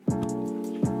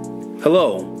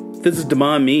Hello, this is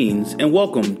Damon Means, and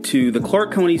welcome to the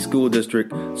Clark County School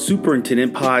District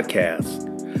Superintendent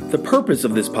Podcast. The purpose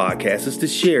of this podcast is to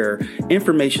share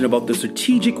information about the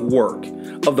strategic work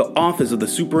of the Office of the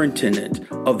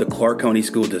Superintendent of the Clark County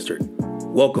School District.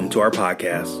 Welcome to our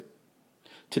podcast.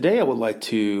 Today I would like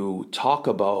to talk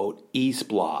about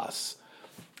E-SPLOST.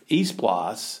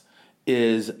 E-SPLOST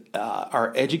is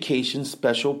our Education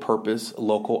Special Purpose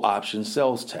Local Option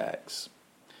Sales Tax.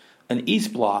 An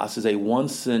E-SPLOST is a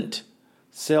 1-cent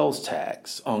sales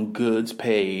tax on goods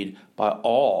paid by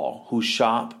all who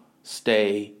shop,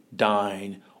 stay,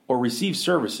 dine, or receive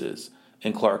services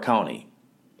in Clark County,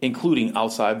 including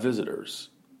outside visitors.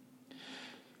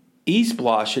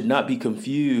 E-SPLOST should not be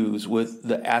confused with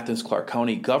the Athens-Clark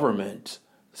County government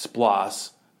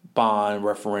SPLOST bond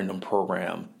referendum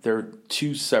program. They're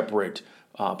two separate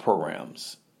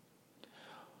programs.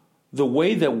 The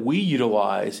way that we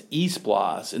utilize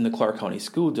E-SPLOST in the Clark County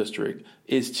School District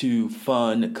is to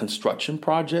fund construction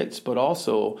projects, but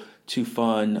also to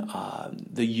fund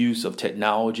the use of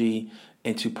technology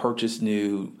and to purchase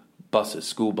new buses,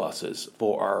 school buses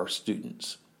for our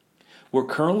students. We're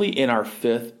currently in our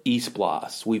 5th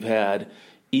E-SPLOST. We've had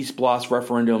E-SPLOST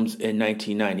referendums in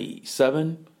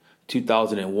 1997,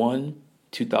 2001,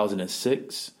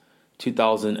 2006,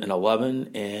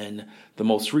 2011, and the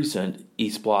most recent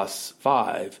E-SPLOST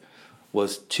 5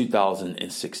 was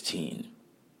 2016.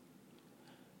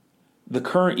 The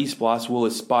current E-SPLOST will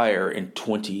expire in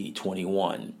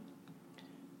 2021.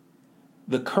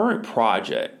 The current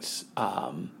projects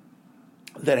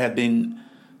that have been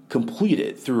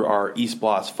completed through our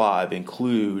E-SPLOST 5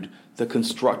 include the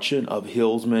construction of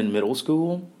Hillsman Middle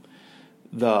School,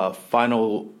 the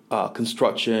final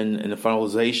construction and the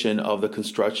finalization of the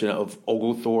construction of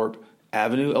Oglethorpe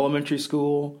Avenue Elementary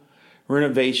School,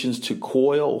 renovations to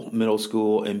Coyle Middle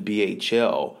School and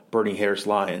BHL, Bernie Harris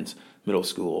Lyons Middle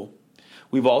School.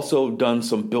 We've also done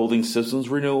some building systems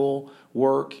renewal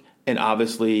work and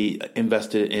obviously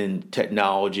invested in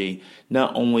technology,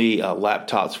 not only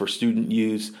laptops for student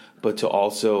use, but to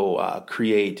also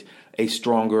create a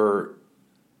stronger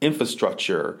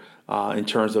infrastructure in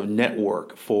terms of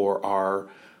network for our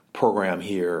program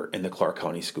here in the Clark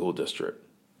County School District.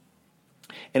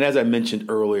 And as I mentioned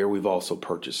earlier, we've also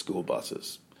purchased school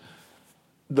buses.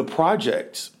 The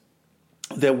projects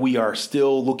that we are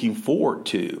still looking forward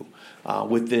to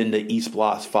within the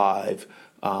E-SPLOST 5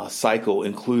 cycle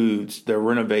includes the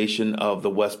renovation of the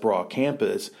West Broad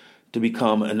campus to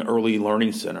become an early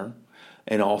learning center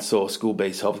and also a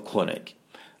school-based health clinic,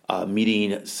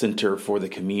 meeting center for the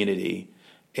community.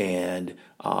 And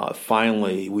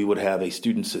finally, we would have a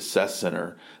student success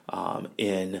center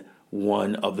in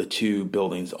one of the two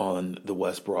buildings on the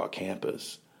West Broad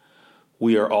campus.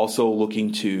 We are also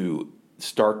looking to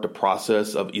start the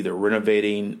process of either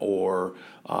renovating or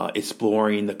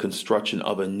exploring the construction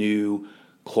of a new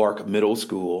Clark Middle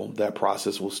School. That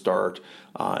process will start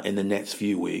in the next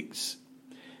few weeks.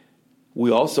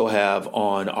 We also have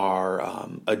on our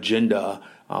agenda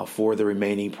for the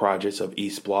remaining projects of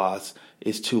E-SPLOST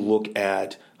is to look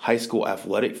at high school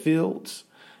athletic fields.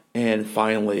 And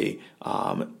finally,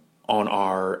 on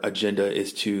our agenda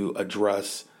is to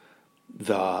address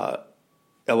the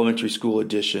elementary school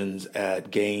additions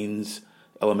at Gaines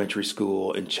Elementary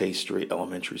School and Chase Street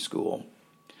Elementary School.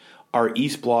 Our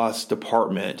E-SPLOST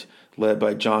department, led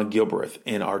by John Gilbreth,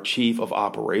 and our Chief of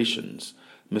Operations,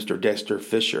 Mr. Dexter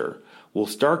Fisher, will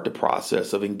start the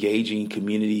process of engaging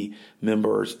community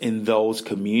members in those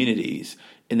communities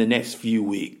in the next few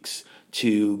weeks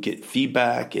to get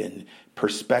feedback and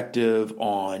perspective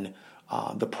on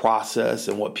the process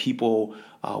and what people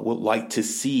would like to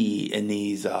see in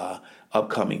these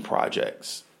upcoming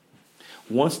projects.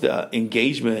 Once the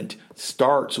engagement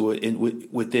starts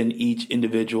within each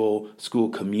individual school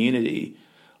community,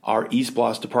 our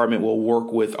E-SPLOST department will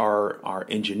work with our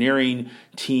engineering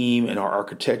team and our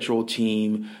architectural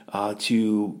team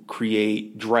to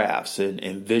create drafts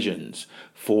and visions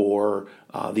for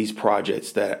these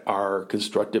projects that are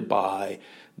constructed by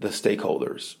the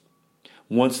stakeholders.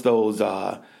 Once those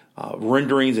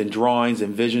renderings and drawings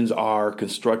and visions are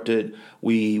constructed,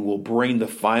 we will bring the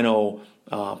final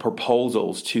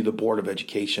proposals to the Board of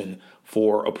Education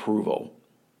for approval.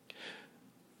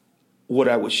 What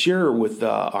I would share with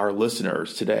our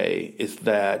listeners today is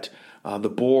that the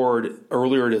board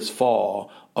earlier this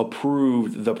fall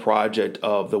approved the project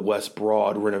of the West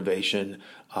Broad renovation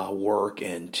work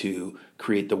and to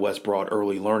create the West Broad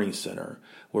Early Learning Center.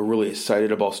 We're really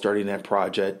excited about starting that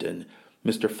project, and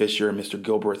Mr. Fisher and Mr.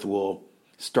 Gilbreth will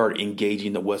start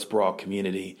engaging the West Broad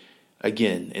community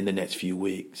again in the next few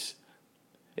weeks.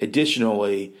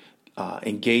 Additionally,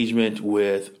 engagement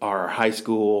with our high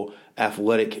school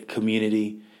athletic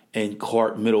community and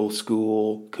Clark Middle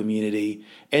School community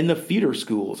and the feeder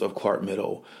schools of Clark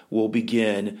Middle will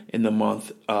begin in the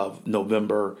month of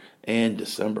November and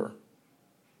December.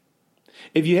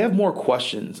 If you have more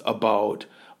questions about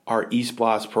our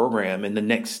E-SPLOST program and the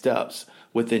next steps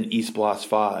within E-SPLOST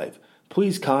 5,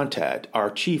 please contact our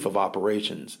Chief of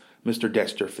Operations, Mr.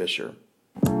 Dexter Fisher.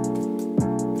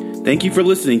 Thank you for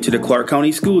listening to the Clark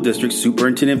County School District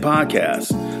Superintendent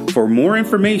Podcast. For more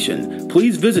information,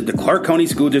 please visit the Clark County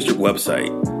School District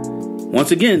website.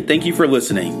 Once again, thank you for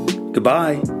listening.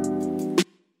 Goodbye.